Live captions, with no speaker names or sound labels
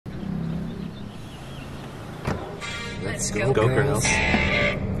Let's go girls.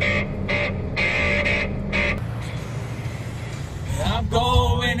 I'm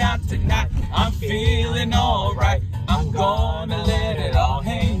going out tonight, I'm feeling alright. I'm gonna let it all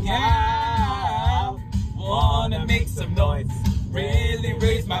hang out. Wanna make some noise, really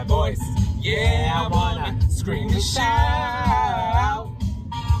raise my voice. Yeah, I wanna scream and shout.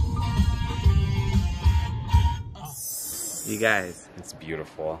 You guys, it's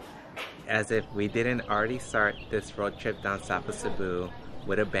beautiful. As if we didn't already start this road trip down south of Cebu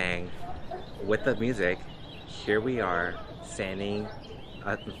with a bang, with the music, here we are standing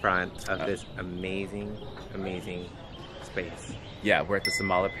up in front of this amazing, amazing space. Yeah, we're at the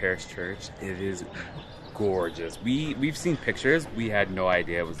Samala Parish Church. It is gorgeous. We've seen pictures. We had no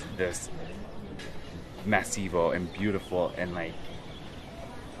idea it was this massivo and beautiful and like,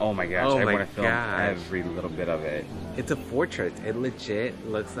 oh my gosh, I want to film every little bit of it. It's a fortress. It legit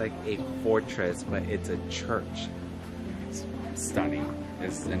looks like a fortress, but it's a church. It's stunning.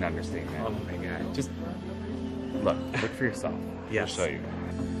 It's an understatement. Oh my god. Just look for yourself. Yes. I'll show you.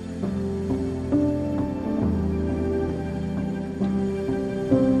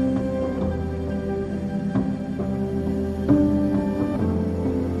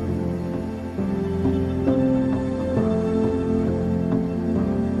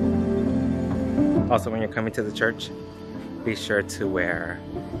 Also, when you're coming to the church, be sure to wear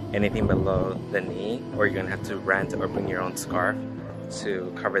anything below the knee, or you're gonna have to rent or bring your own scarf to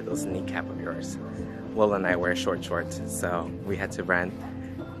cover those kneecap of yours. Will and I wear short shorts, so we had to rent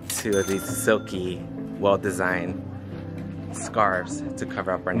two of these silky, well-designed scarves to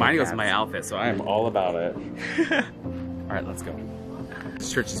cover up our kneecaps. Mine goes with my outfit, so I am all about it. All right, let's go.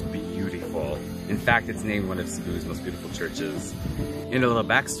 This church is beautiful. In fact, it's named one of Cebu's most beautiful churches. In a little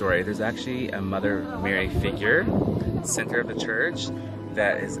backstory, there's actually a Mother Mary figure, center of the church,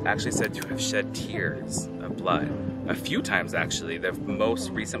 that is actually said to have shed tears of blood. A few times actually. The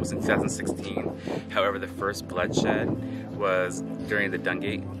most recent was in 2016. However, the first bloodshed was during the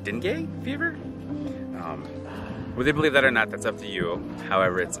dengue fever. Whether you believe that or not, that's up to you.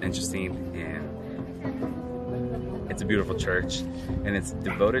 However, it's interesting and it's a beautiful church, and it's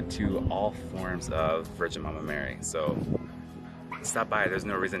devoted to all forms of Virgin Mama Mary. So stop by, there's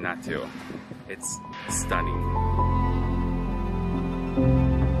no reason not to. It's stunning.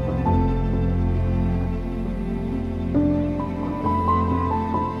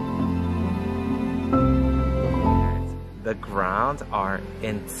 The grounds are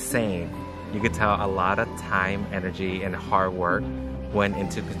insane. You could tell a lot of time, energy, and hard work went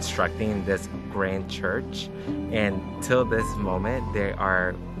into constructing this grand church, and till this moment they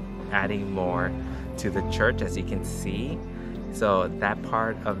are adding more to the church, as you can see. So that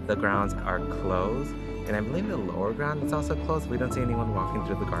part of the grounds are closed, and I believe the lower ground is also closed. We don't see anyone walking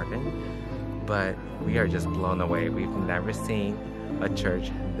through the garden, but we are just blown away. We've never seen a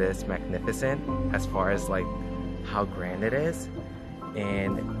church this magnificent as far as like how grand it is,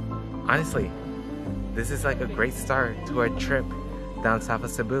 and honestly, this is like a great start to our trip down south of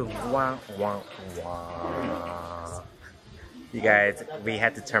Cebu. Wah, wah, wah. You guys, we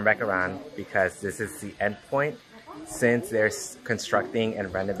had to turn back around because this is the end point, since they're constructing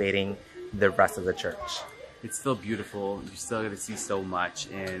and renovating the rest of the church. It's still beautiful. You still get to see so much,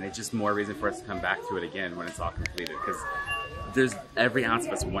 and it's just more reason for us to come back to it again when it's all completed, because there's every ounce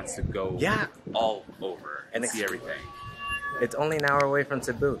of us wants to go all over and see everything. It's only an hour away from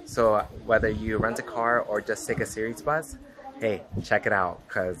Cebu, so whether you rent a car or just take a series bus, hey, check it out,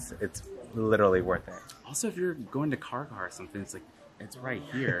 because it's literally worth it. Also, if you're going to Carcar or something, it's like, it's right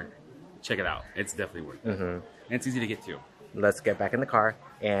here. Check it out. It's definitely worth it. And it's easy to get to. Let's get back in the car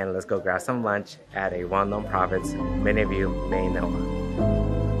and let's go grab some lunch at a well-known province many of you may know.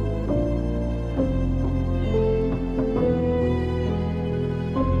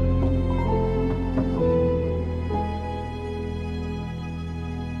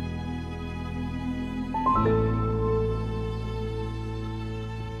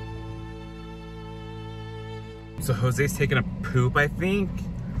 So Jose's taking a poop, I think.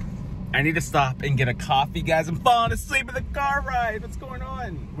 I need to stop and get a coffee, guys. I'm falling asleep in the car ride. What's going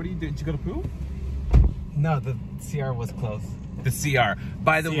on? What are you doing? Did you go to poop? No, the CR was closed. The CR.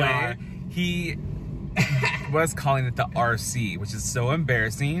 By the way, he was calling it the RC, which is so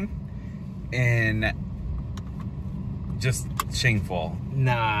embarrassing and just shameful.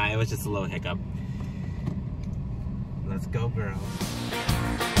 Nah, it was just a little hiccup. Let's go, girl.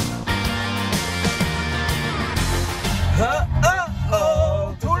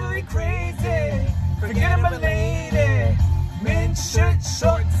 Oh, totally crazy. Forget I'm a lady. Min shirt,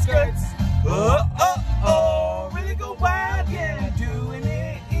 short skirts. Oh, really go wild, yeah. Doing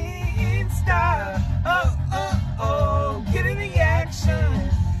it in style. Oh.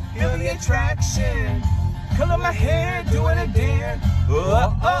 attraction. Color my hair, doing a dare.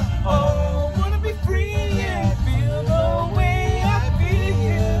 Oh, oh, oh. Wanna be free and feel the way I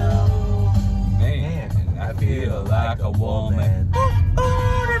feel. Man, I feel like a woman.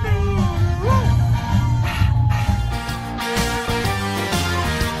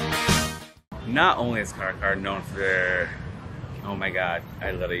 Not only is Carcar known for their, oh my god,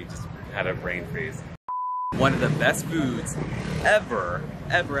 I literally just had a brain freeze. One of the best foods ever,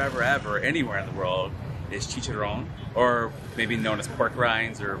 anywhere in the world is chicharon, or maybe known as pork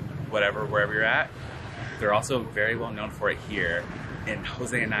rinds or whatever, wherever you're at. They're also very well known for it here. And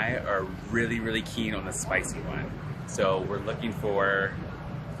Jose and I are really keen on the spicy one. So we're looking for,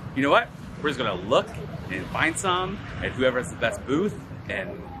 you know what? We're just gonna look and find some, and whoever has the best booth, and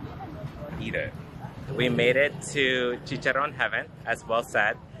eat it. We made it to Chicharon Heaven, as well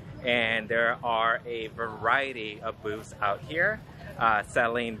said, and there are a variety of booths out here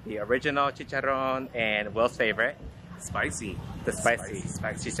selling the original chicharon and Will's favorite, Spicy. the spicy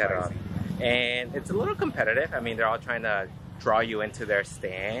chicharon. And it's a little competitive. I mean, they're all trying to draw you into their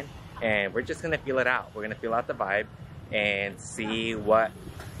stand, and we're just gonna feel it out. We're gonna feel out the vibe and see what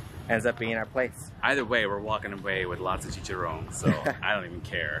ends up being our place. Either way, we're walking away with lots of chicharron, so I don't even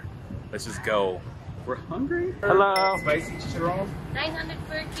care. Let's just go. We're hungry. Hello. Spicy chicharron 900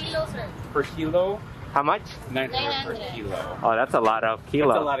 per kilo, sir. per kilo. How much? 900 per 900. kilo. Oh, that's a lot of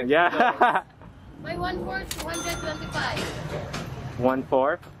kilos. That's a lot of yeah. By 1/4, 225.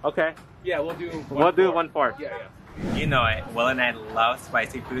 1/4. Okay. Yeah, we'll do. We'll do 1/4. Yeah. You know it. Will and I love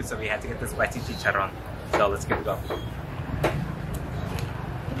spicy food, so we had to get the spicy chicharon. So let's give it a go.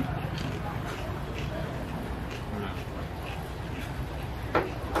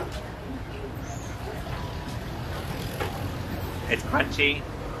 It's crunchy.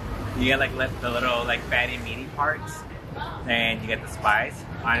 You get like the little like fatty meaty parts, and you get the spice.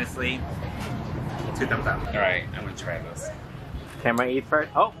 Honestly, 2 thumbs up. All right, I'm gonna try this. Camera eat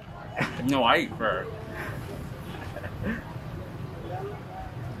first. Oh. No, I eat first.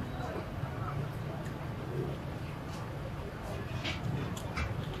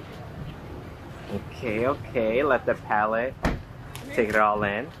 Okay. Let the palate take it all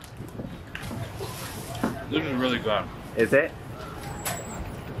in. This is really good. Is it?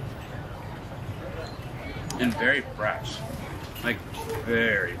 And very fresh. Like,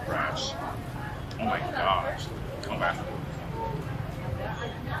 very fresh. Oh my gosh. Come back.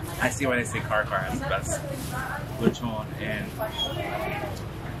 I see why they say Carcar has the best Lechon and,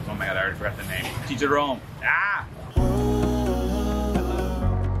 oh my god, I already forgot the name. Chicharon. Ah!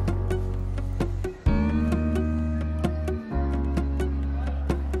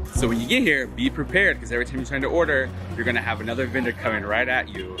 So when you get here, be prepared, because every time you're trying to order, you're gonna have another vendor coming right at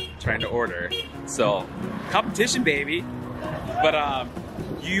you trying to order. So, competition, baby. But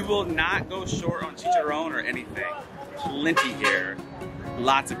you will not go short on chicharon or anything. Plenty here.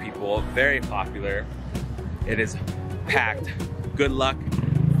 Lots of people, very popular. It is packed. Good luck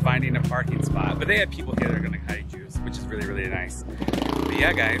finding a parking spot. But they have people here that are gonna guide you, which is really nice. But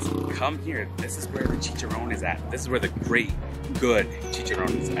yeah, guys, come here. This is where the chicharon is at. This is where the great, good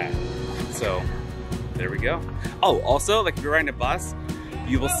chicharon is at. So, there we go. Oh, also, like if you're riding a bus,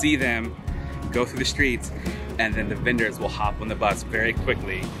 you will see them go through the streets, and then the vendors will hop on the bus very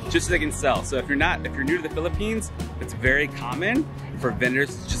quickly, just so they can sell. So if you're new to the Philippines, it's very common for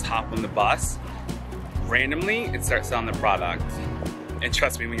vendors to just hop on the bus randomly and start selling the product. And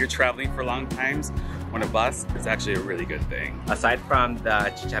trust me, when you're traveling for long times on a bus, it's actually a really good thing. Aside from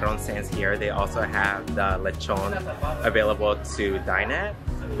the chicharon stands here, they also have the lechon available to dine at.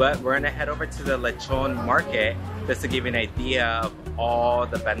 But we're gonna head over to the lechon market just to give you an idea of all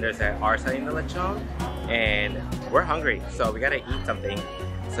the vendors that are selling the lechon. And we're hungry, so we gotta eat something.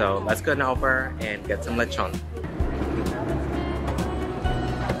 So let's go over and get some lechon.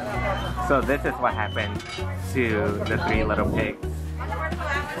 So this is what happened to the 3 little pigs.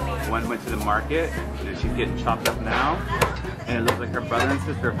 One went to the market, and she's getting chopped up now. And it looks like her brother and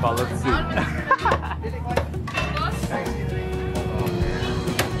sister followed suit.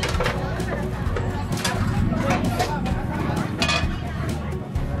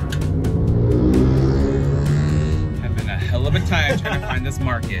 Having a hell of a time trying to find this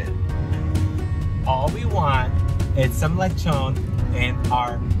market. All we want is some lechon in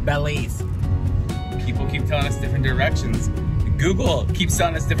our bellies. People keep telling us different directions. Google keeps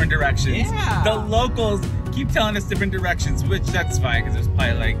telling us different directions. Yeah. The locals keep telling us different directions, which that's fine, because there's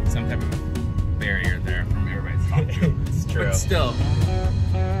probably like some type of barrier there from everybody's talking to. It's true. But still,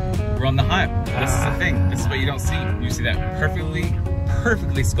 we're on the hunt. This is the thing. This is what you don't see. You see that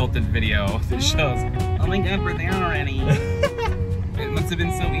perfectly sculpted video that shows, oh my god, we're there already. It must have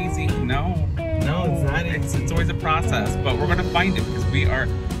been so easy. No. No, it's not. It's always a process, but we're gonna find it because we are.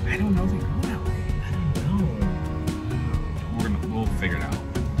 I don't know if they go that way. I don't know. We'll figure it out.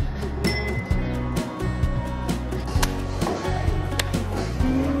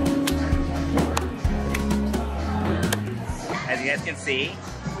 As you guys can see,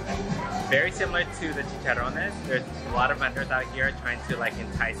 very similar to the chicharones. There's a lot of vendors out here trying to like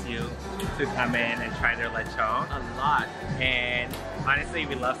entice you to come in and try their lechon. A lot. And honestly,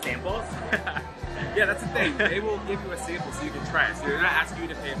 we love samples. Yeah, that's the thing. They will give you a sample so you can try it. So they're not asking you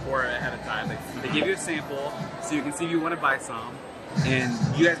to pay for it ahead of time. Like, they give you a sample so you can see if you want to buy some. And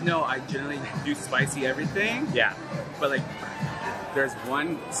you guys know I generally do spicy everything. Yeah. But like, there's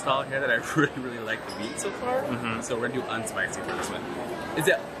one stall here that I really like the meat so far. Mm-hmm. So we're gonna do unspicy for this one. Is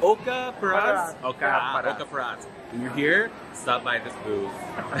it Oka Paraz? Oka Paraz. When you're here, stop by this booth.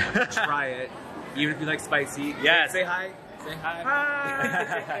 Try it. Even if you like spicy. Yes. Say hi. Say hi.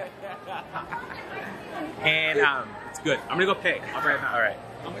 Hi. And it's good. I'm gonna go pay. I'll be right back. all right.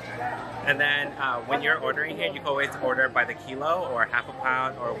 And then when you're ordering here, you can always order by the kilo or half a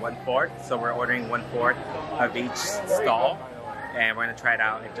pound or 1/4. So we're ordering 1/4 of each stall, and we're gonna try it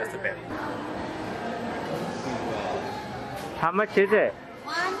out in just a bit. How much is it?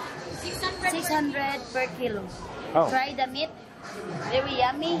 600 per kilo. Oh. Try the meat. Very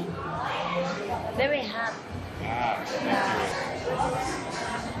yummy. Very hot.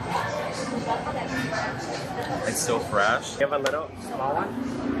 It's so fresh. You have a little small one?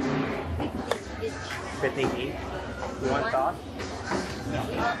 50 each. You want sauce? No.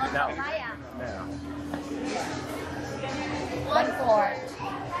 No. No. 1/4.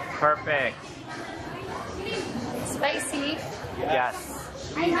 Perfect. Spicy. Yes.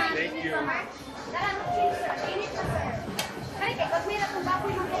 Thank you.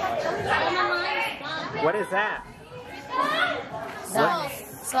 What is that? Sauce. Oh,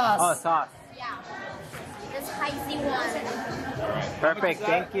 Sauce. sauce. Yeah. The spicy one. Perfect.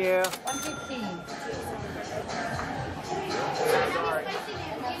 Thank you. 150.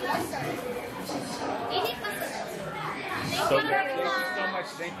 Thank you so much.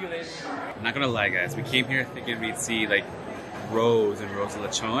 Thank you, lady. I'm not gonna lie, guys. We came here thinking we'd see like rows and rows of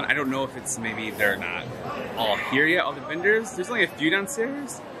lechon. I don't know if it's maybe they're not all here yet, all the vendors. There's only a few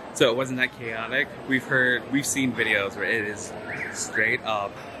downstairs, so it wasn't that chaotic. We've seen videos where it is straight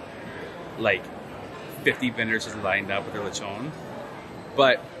up like 50 vendors just lined up with their lechon.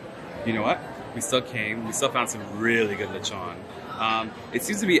 But you know what? We still came. We still found some really good lechon. It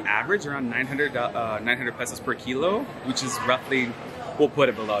seems to be average around 900 pesos per kilo, which is roughly, we'll put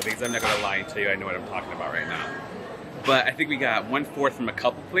it below because I'm not gonna lie and tell you I know what I'm talking about right now. But I think we got 1/4 from a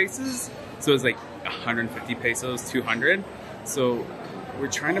couple places, so it was like 150 pesos, 200. So we're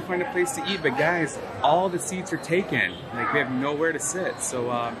trying to find a place to eat, but guys, all the seats are taken. Like we have nowhere to sit. So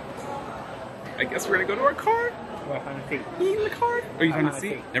I guess we're gonna go to our car. Eat in the car? Or you found a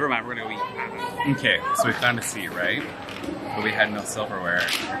seat? Never mind, we're gonna go eat. Okay, so we found a seat, right? But we had no silverware,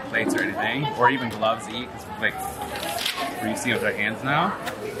 or plates or anything, or even gloves to eat, because like, we're using it with our hands now.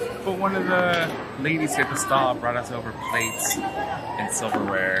 But one of the ladies at the stall brought us over plates and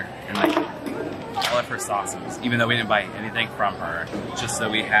silverware and like all of her sauces, even though we didn't buy anything from her, just so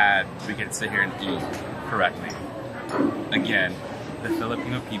we could sit here and eat correctly. Again, the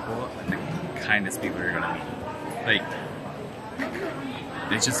Filipino people are the kindest people you're gonna meet. Like,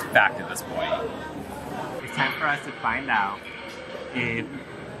 it's just fact at this point. It's time for us to find out if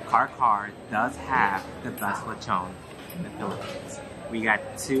Carcar does have the best lechon in the Philippines. We got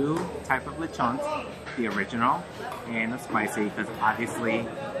two types of lechons, the original and the spicy, because obviously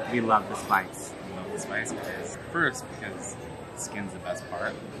we love the spice. I love the spice because, first, because the skin's the best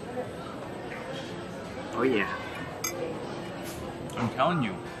part. Oh yeah. I'm telling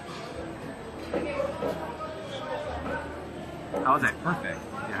you. How was it? Perfect.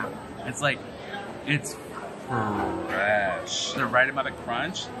 Yeah. It's like, it's fresh. The right amount of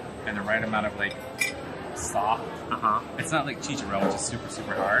crunch and the right amount of like soft. Uh-huh. It's not like chicharon, which is super,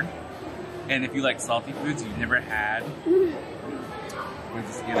 super hard. And if you like salty foods you've never had, I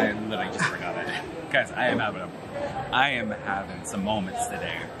literally just forgot it. Guys, I am having some moments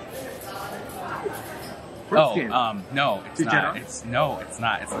today. No, it's chicharon? not. It's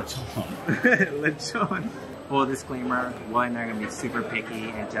not. It's lechon. Lechon. Full disclaimer, one, they're gonna be super picky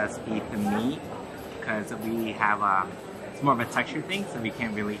and just eat the meat because we have it's more of a texture thing, so we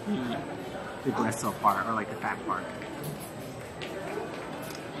can't really eat the gristle part or like the fat part.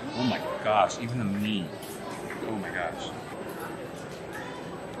 Oh my gosh, even the meat. Oh my gosh.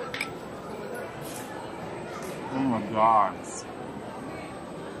 Oh my gosh.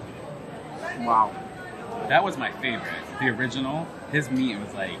 Wow. That was my favorite. The original, his meat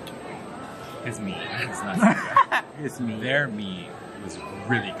was like, his meat. It's not His meat. Their meat was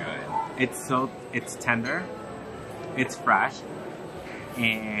really good. It's tender, it's fresh,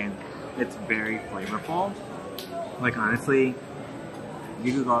 and it's very flavorful. Like honestly,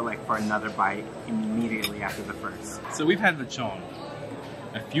 you could go like for another bite immediately after the first. So we've had lechon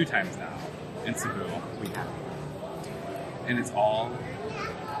a few times now in Cebu. We have. And it's all,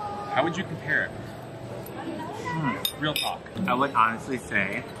 how would you compare it? Real talk. I would honestly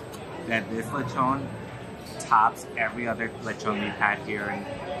say that this lechon tops every other lechon we've had here in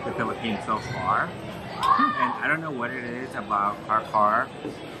the Philippines so far. And I don't know what it is about Carcar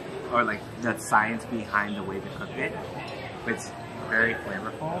or like the science behind the way they cook it, but it's very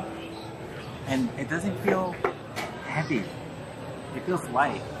flavorful and it doesn't feel heavy. It feels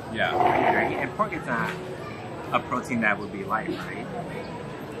light. Yeah. Right? And pork is not a protein that would be light, right?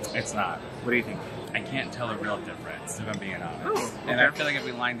 It's not. What do you think? I can't tell a real difference, if I'm being honest. Oh, okay. And I feel like if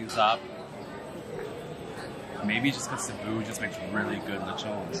we line these up, maybe just because Cebu just makes really good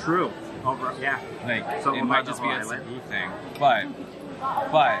lechon. True. Over, yeah. Like, So it might just be a Cebu thing. But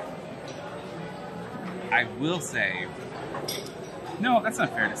I will say, no, that's not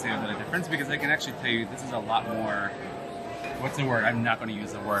fair to say there's a difference because I can actually tell you this is a lot more, what's the word? I'm not going to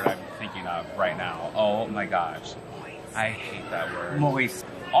use the word I'm thinking of right now. Oh my gosh. I hate that word. Moist.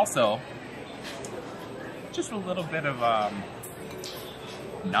 Also, just a little bit of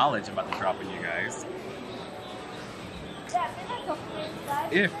knowledge about the drop on you guys.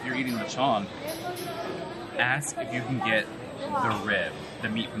 If you're eating lechon, ask if you can get the rib, the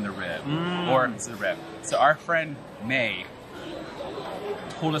meat from the rib, or if it's the rib. So our friend May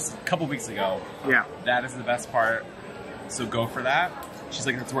told us a couple weeks ago, Yeah. that is the best part, so go for that. She's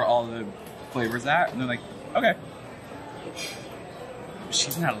like, that's where all the flavor's at. And they're like, okay.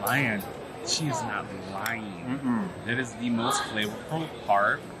 She's not lying. She is not lying. That is the most flavorful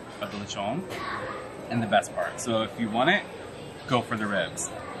part of the lechon and the best part. So if you want it, go for the ribs.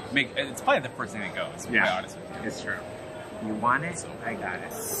 It's probably the first thing that goes, to be honest with you. It's true. You want it? I got it.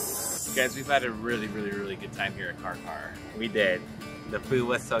 Guys, we've had a really, really, really good time here at Carcar. We did. The food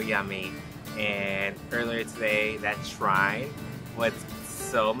was so yummy. And earlier today, that shrine was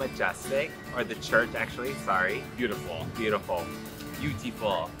so majestic. Or the church, actually. Sorry. Beautiful. Beautiful.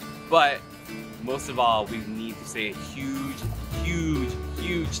 Beautiful. But most of all, we need to say a huge, huge,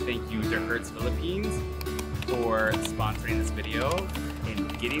 huge thank you to Hertz Philippines for sponsoring this video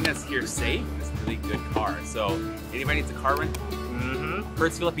and getting us here safe in this really good car. So anybody needs a car rental?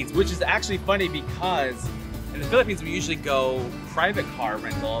 Hertz Philippines, which is actually funny because in the Philippines we usually go private car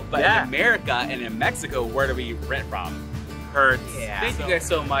rental, but in America and in Mexico, where do we rent from? Hertz. Yeah. Thank you guys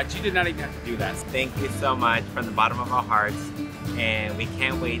so much. You did not even have to do that. Thank you so much from the bottom of our hearts. And we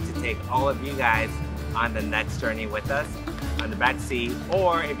can't wait to take all of you guys on the next journey with us on the back seat,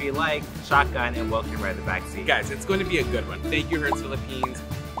 or if you like, shotgun and Will can ride the back seat. Guys, it's going to be a good one. Thank you, Hertz Philippines.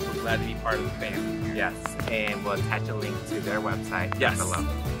 We're glad to be part of the family. Yes, and we'll attach a link to their website Yes. down below.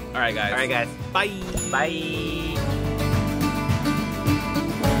 All right, guys. All right, guys. Bye. Bye.